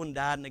 my loved one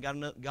died and they got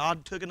another,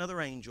 God took another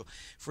angel.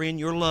 Friend,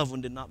 your loved one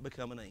did not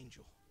become an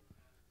angel.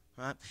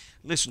 All right?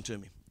 Listen to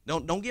me.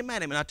 Don't get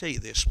mad at me when I tell you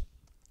this.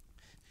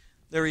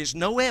 There is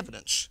no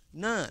evidence,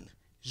 none,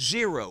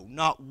 zero,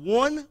 not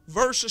one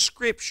verse of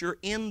Scripture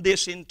in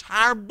this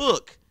entire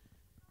book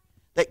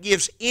that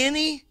gives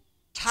any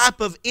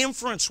type of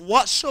inference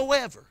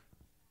whatsoever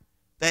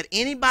that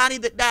anybody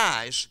that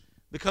dies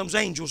becomes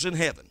angels in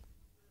heaven.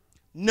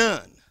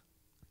 None.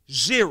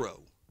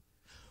 Zero.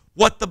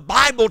 What the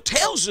Bible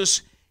tells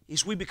us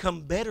is we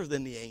become better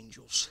than the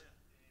angels.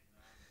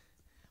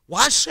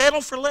 Why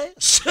settle for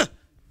less?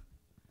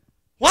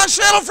 Why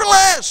settle for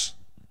less?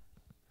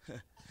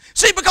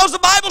 See, because the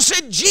Bible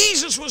said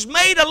Jesus was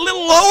made a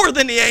little lower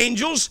than the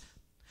angels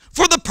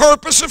for the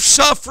purpose of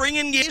suffering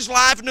in His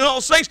life and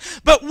all things.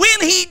 But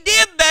when He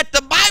did that,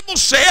 the Bible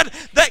said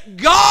that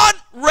God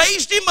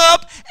raised Him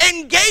up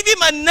and gave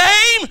Him a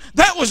name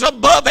that was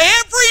above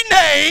every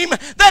name,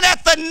 that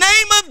at the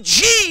name of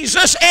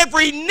Jesus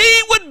every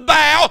knee would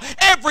bow,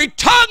 every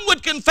tongue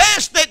would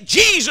confess that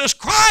Jesus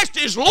Christ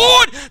is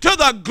Lord to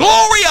the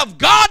glory of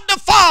God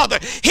the Father.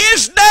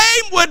 His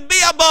name would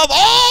be above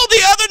all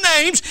the other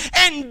names,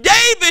 and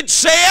David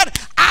said,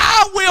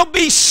 "I will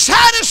be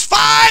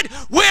satisfied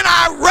when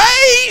I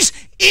raise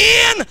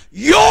in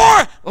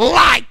your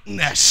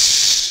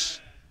likeness."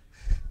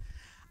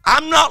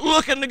 I'm not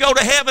looking to go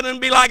to heaven and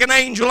be like an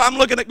angel. I'm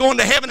looking at going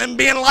to heaven and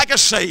being like a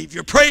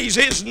Savior. Praise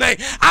His name.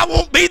 I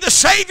won't be the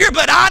Savior,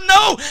 but I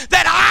know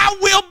that I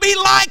will be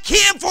like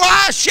Him, for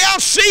I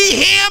shall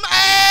see Him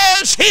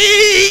as He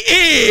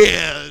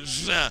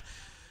is.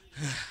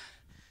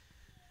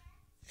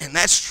 And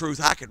that's truth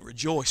I can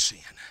rejoice in.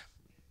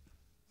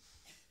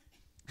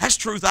 That's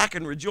truth I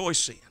can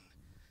rejoice in.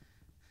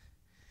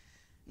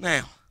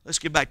 Now, let's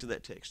get back to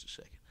that text a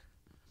second.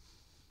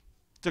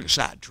 Took a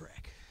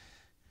sidetrack.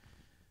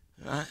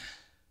 All right?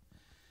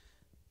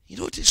 You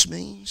know what this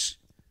means?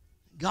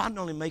 God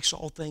not only makes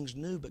all things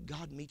new, but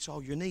God meets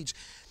all your needs.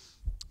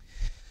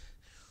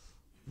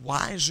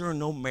 Why is there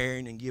no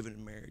marrying and giving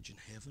in marriage in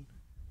heaven?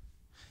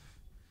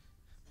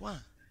 Why?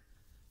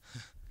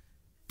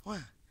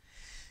 Why?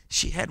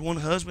 She had one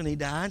husband, he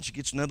died. She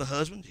gets another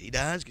husband, he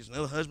dies, gets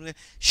another husband.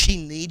 She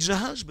needs a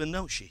husband,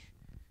 don't she?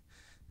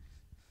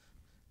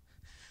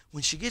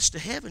 When she gets to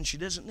heaven, she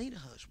doesn't need a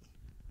husband.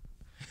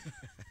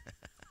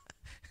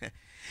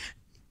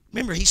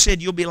 Remember, He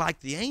said you'll be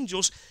like the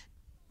angels.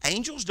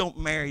 Angels don't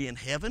marry in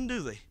heaven, do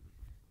they?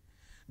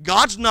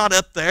 God's not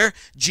up there,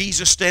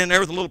 Jesus standing there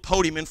with a little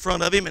podium in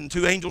front of Him, and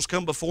two angels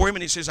come before Him,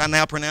 and He says, "I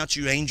now pronounce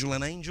you angel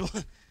and angel."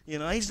 You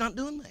know, He's not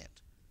doing that.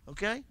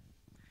 Okay?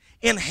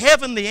 In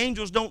heaven, the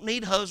angels don't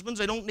need husbands.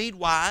 They don't need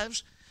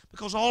wives,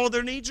 because all of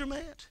their needs are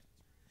met.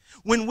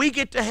 When we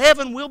get to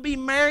heaven, we'll be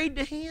married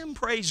to Him.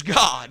 Praise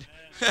God.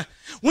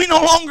 We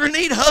no longer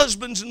need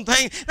husbands and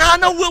things. Now, I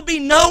know we'll be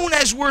known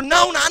as we're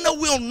known. I know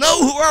we'll know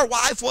who our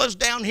wife was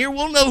down here.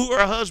 We'll know who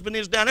our husband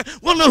is down there.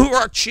 We'll know who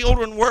our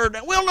children were down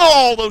there. We'll know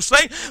all those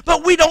things.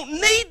 But we don't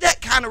need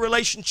that kind of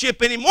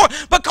relationship anymore,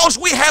 because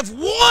we have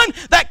one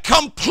that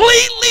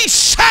completely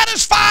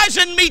satisfies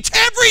and meets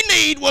every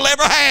need we'll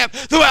ever have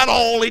throughout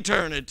all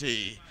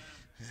eternity.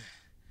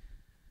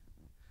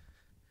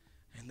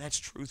 And that's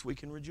truth we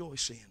can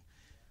rejoice in.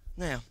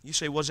 Now, you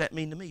say, what does that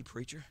mean to me,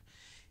 preacher?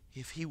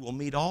 If He will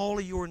meet all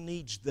of your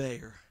needs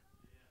there,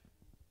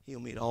 He'll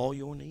meet all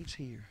your needs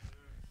here.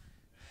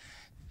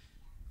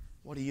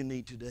 What do you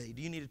need today?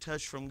 Do you need a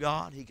touch from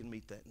God? He can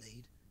meet that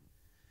need.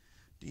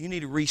 Do you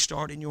need a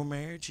restart in your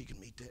marriage? He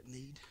can meet that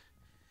need.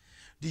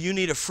 Do you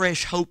need a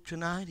fresh hope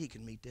tonight? He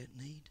can meet that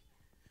need.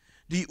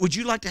 Would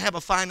you like to have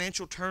a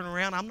financial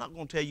turnaround? I'm not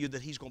going to tell you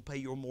that He's going to pay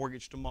your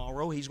mortgage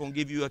tomorrow. He's going to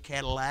give you a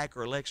Cadillac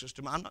or a Lexus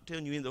tomorrow. I'm not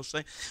telling you any of those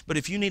things. But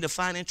if you need a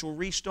financial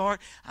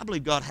restart, I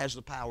believe God has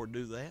the power to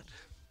do that.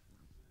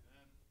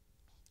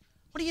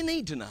 What do you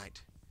need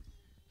tonight?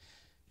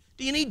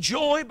 Do you need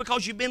joy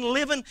because you've been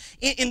living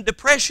in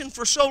depression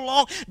for so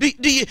long? Do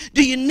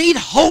you need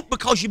hope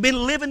because you've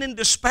been living in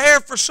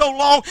despair for so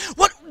long?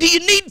 Do you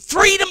need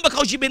freedom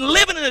because you've been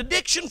living in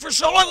addiction for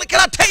so long?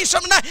 Can I tell you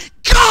something tonight?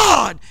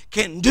 God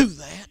can do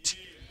that.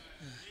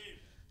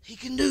 He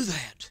can do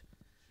that.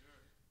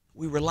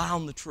 We rely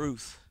on the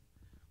truth.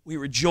 we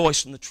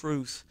rejoice in the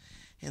truth,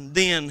 and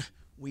then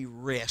we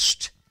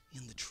rest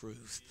in the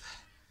truth.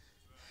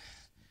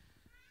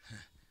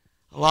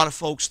 A lot of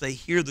folks, they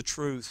hear the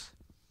truth,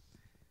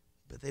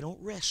 but they don't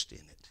rest in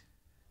it.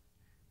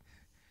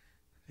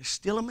 They're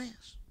still a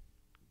mess.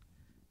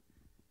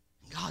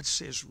 God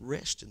says,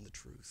 rest in the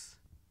truth.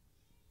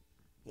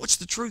 What's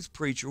the truth,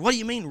 preacher? What do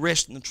you mean,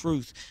 rest in the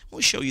truth? Let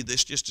me show you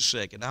this just a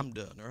second. I'm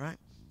done, all right?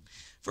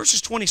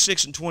 Verses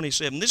 26 and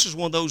 27. This is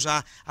one of those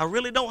I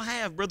really don't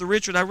have, Brother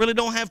Richard. I really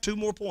don't have two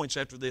more points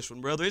after this one,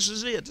 brother. This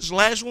is it. This is the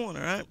last one,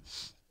 all right?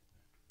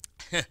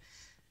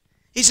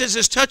 He says,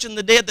 as touching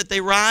the dead that they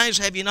rise,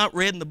 have you not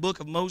read in the book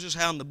of Moses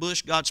how in the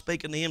bush God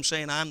spake unto him,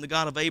 saying, I am the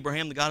God of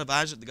Abraham, the God of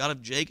Isaac, the God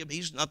of Jacob.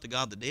 He's not the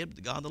God of the dead, but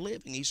the God of the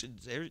living. He said,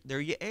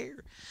 there you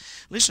err.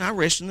 Listen, I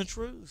rest in the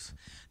truth.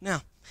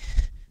 Now,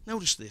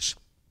 notice this.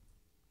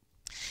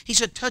 He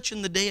said,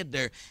 touching the dead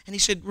there. And he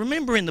said,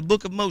 remember in the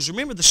book of Moses,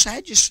 remember the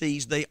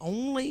Sadducees, they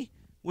only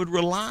would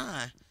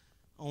rely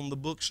on the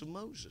books of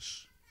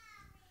Moses.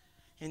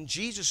 And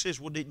Jesus says,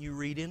 well, didn't you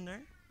read in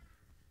there?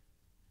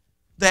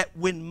 That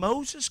when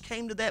Moses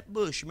came to that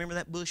bush, remember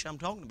that bush I'm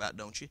talking about,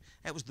 don't you?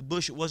 That was the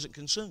bush that wasn't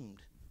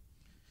consumed.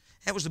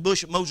 That was the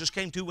bush that Moses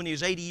came to when he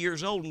was 80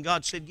 years old, and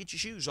God said, get your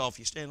shoes off,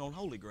 you stand on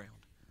holy ground.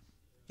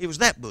 It was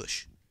that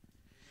bush.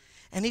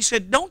 And he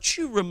said, don't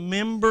you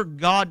remember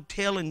God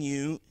telling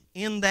you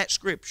in that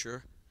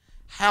scripture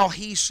how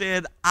he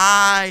said,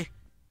 I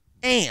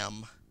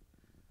am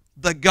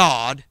the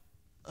God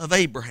of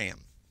Abraham.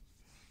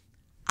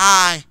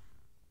 I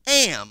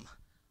am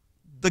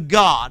the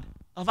God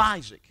of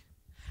Isaac.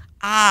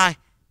 I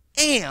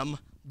am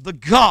the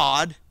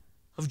God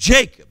of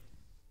Jacob.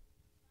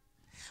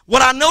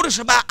 What I notice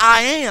about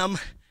I am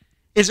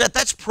is that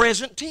that's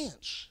present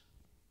tense.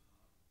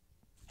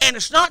 And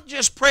it's not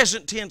just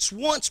present tense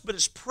once, but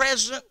it's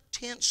present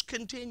tense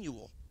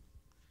continual.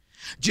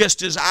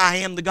 Just as I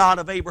am the God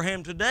of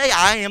Abraham today,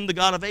 I am the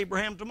God of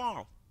Abraham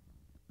tomorrow.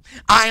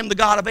 I am the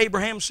God of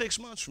Abraham 6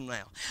 months from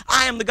now.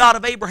 I am the God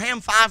of Abraham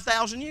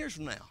 5,000 years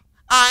from now.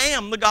 I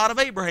am the God of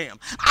Abraham.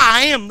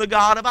 I am the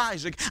God of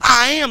Isaac.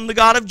 I am the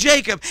God of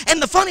Jacob.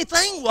 And the funny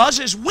thing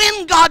is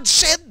when God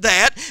said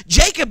that,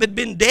 Jacob had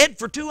been dead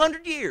for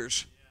 200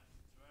 years.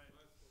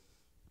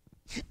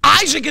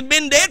 Isaac had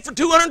been dead for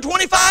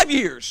 225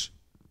 years.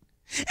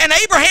 And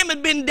Abraham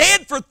had been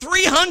dead for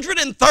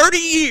 330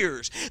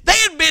 years. They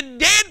had been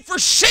dead for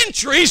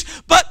centuries,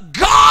 but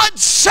God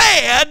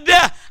said,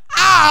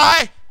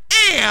 I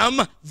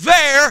am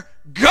their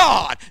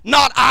God.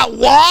 Not I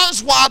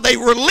was while they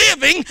were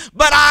living,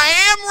 but I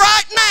am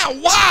right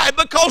now. Why?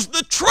 Because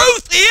the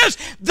truth is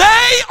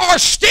they are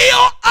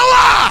still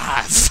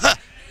alive.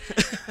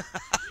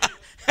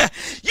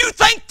 You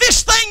think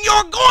this thing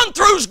you're going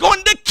through is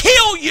going to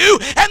kill you,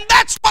 and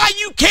that's why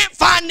you can't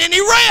find any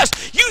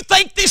rest. You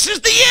think this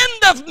is the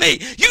end of me.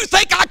 You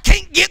think I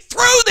can't get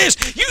through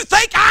this. You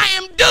think I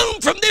am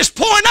doomed from this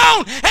point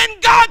on.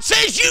 And God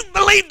says you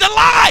believed a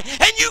lie,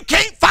 and you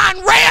can't find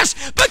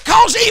rest,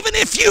 because even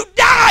if you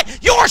die,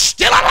 you're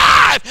still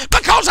alive,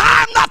 because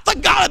I'm not the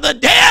God of the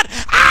dead.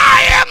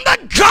 I am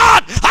the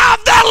God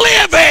of the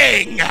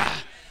living.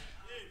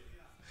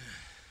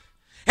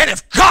 And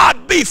if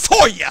God be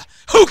for you,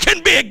 who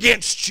can be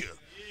against you?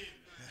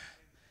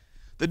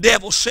 The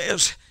devil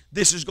says,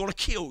 this is going to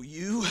kill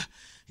you.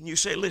 And you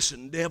say,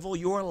 listen, devil,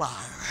 you're a liar.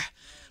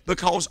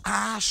 Because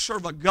I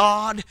serve a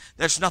God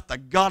that's not the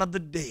God of the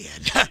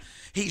dead.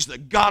 He's the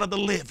God of the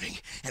living.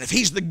 And if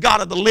he's the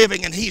God of the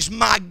living and he's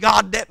my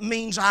God, that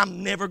means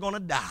I'm never going to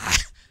die.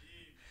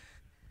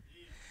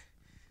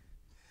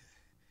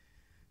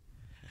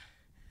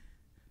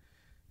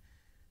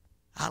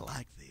 I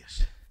like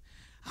this.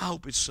 I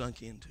hope it's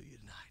sunk into you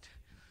tonight.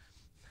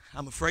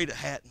 I'm afraid it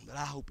hadn't, but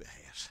I hope it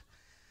has.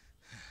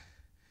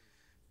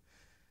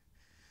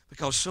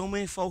 Because so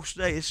many folks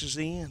today, this is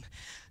the end.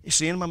 It's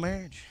the end of my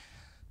marriage.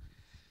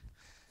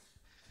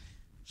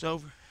 It's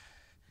over.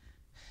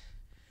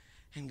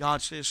 And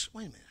God says,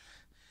 wait a minute.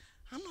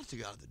 I'm not the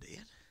God of the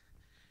dead.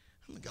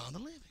 I'm the God of the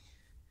living.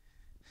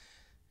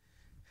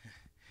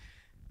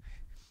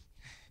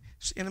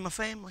 It's the end of my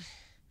family.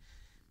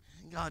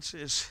 And God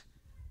says,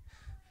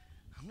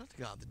 I'm not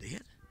the God of the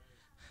dead.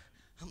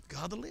 I'm the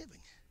God of the living.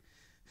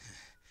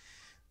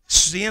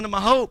 It's the end of my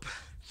hope.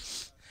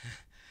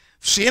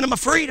 It's the end of my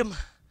freedom.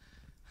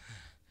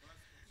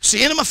 It's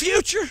the end of my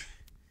future.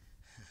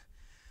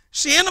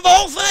 It's the end of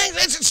all things.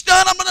 It's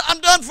done. I'm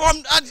done for.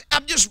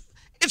 I'm just,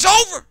 it's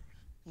over.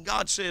 And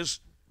God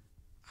says,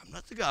 I'm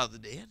not the God of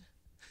the dead.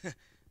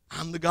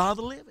 I'm the God of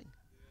the living.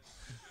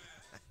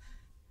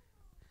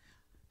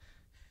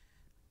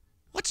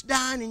 What's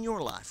dying in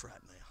your life right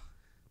now?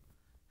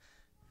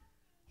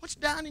 What's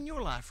dying in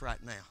your life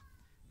right now?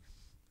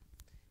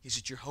 Is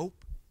it your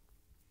hope?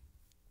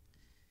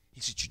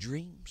 Is it your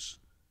dreams?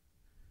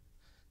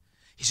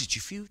 Is it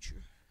your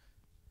future?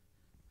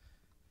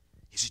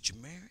 Is it your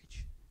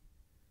marriage?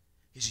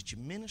 Is it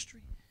your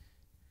ministry?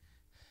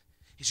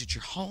 Is it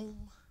your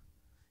home,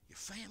 your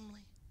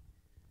family,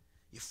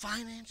 your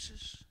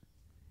finances?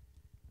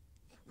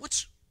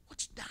 What's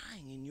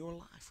dying in your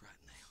life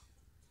right now?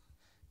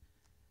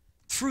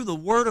 through the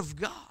Word of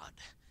God,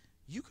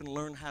 you can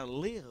learn how to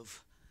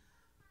live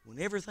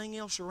when everything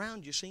else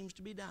around you seems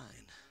to be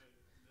dying.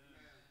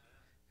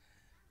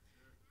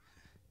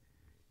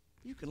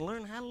 You can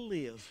learn how to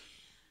live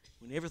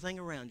when everything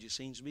around you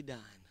seems to be dying.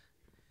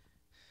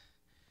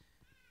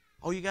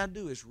 All you got to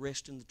do is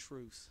rest in the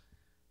truth.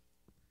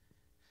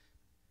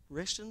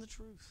 Rest in the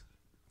truth.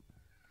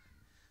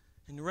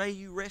 And the way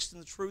you rest in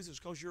the truth is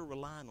because you're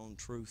relying on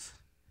truth.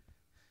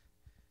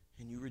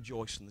 And you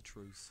rejoice in the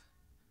truth.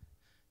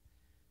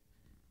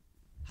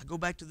 I go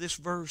back to this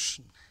verse.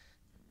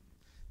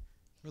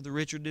 Brother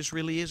Richard, this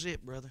really is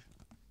it, brother.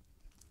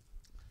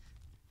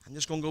 I'm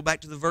just going to go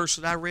back to the verse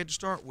that I read to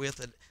start with.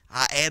 That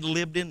I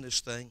ad-libbed in this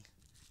thing.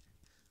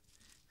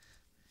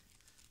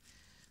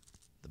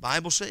 The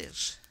Bible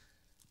says,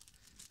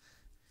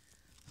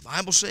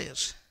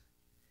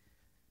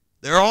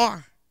 there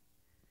are,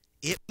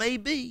 it may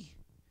be,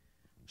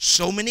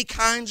 so many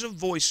kinds of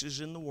voices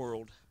in the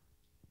world,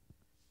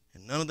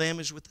 and none of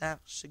them is without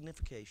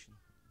signification.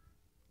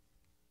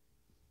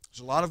 There's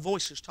a lot of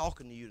voices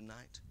talking to you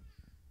tonight.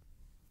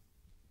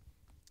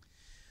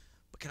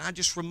 But can I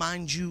just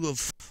remind you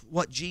of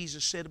what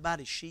Jesus said about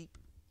His sheep?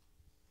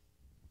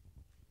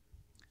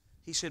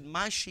 He said,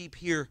 my sheep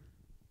hear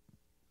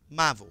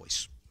my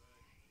voice,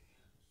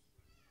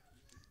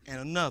 and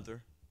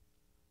another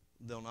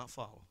they'll not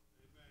follow.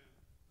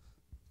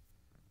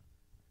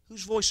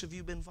 Whose voice have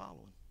you been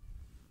following?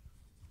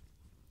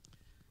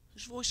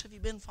 Whose voice have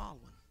you been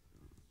following?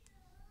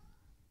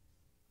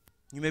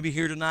 You may be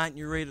here tonight and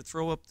you're ready to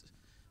throw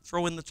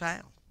in the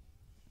towel.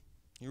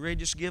 You're ready to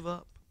just give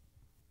up.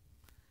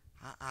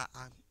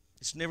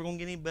 It's never going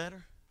to get any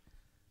better.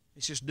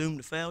 It's just doomed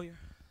to failure.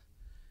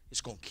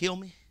 It's going to kill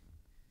me.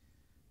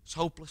 It's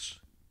hopeless.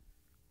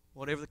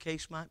 Whatever the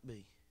case might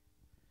be.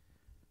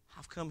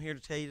 I've come here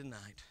to tell you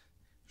tonight,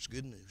 there's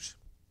good news.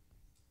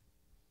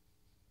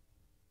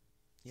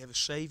 You have a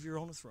Savior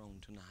on the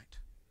throne tonight.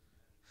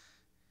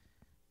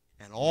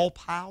 And all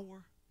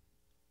power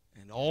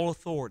and all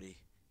authority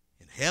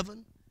in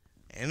heaven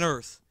and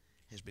earth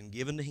has been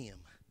given to Him.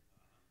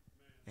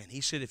 And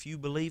He said, if you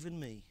believe in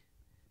me,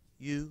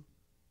 you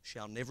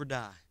shall never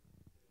die,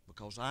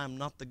 because I am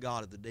not the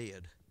God of the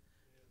dead.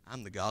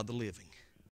 I'm the God of the living.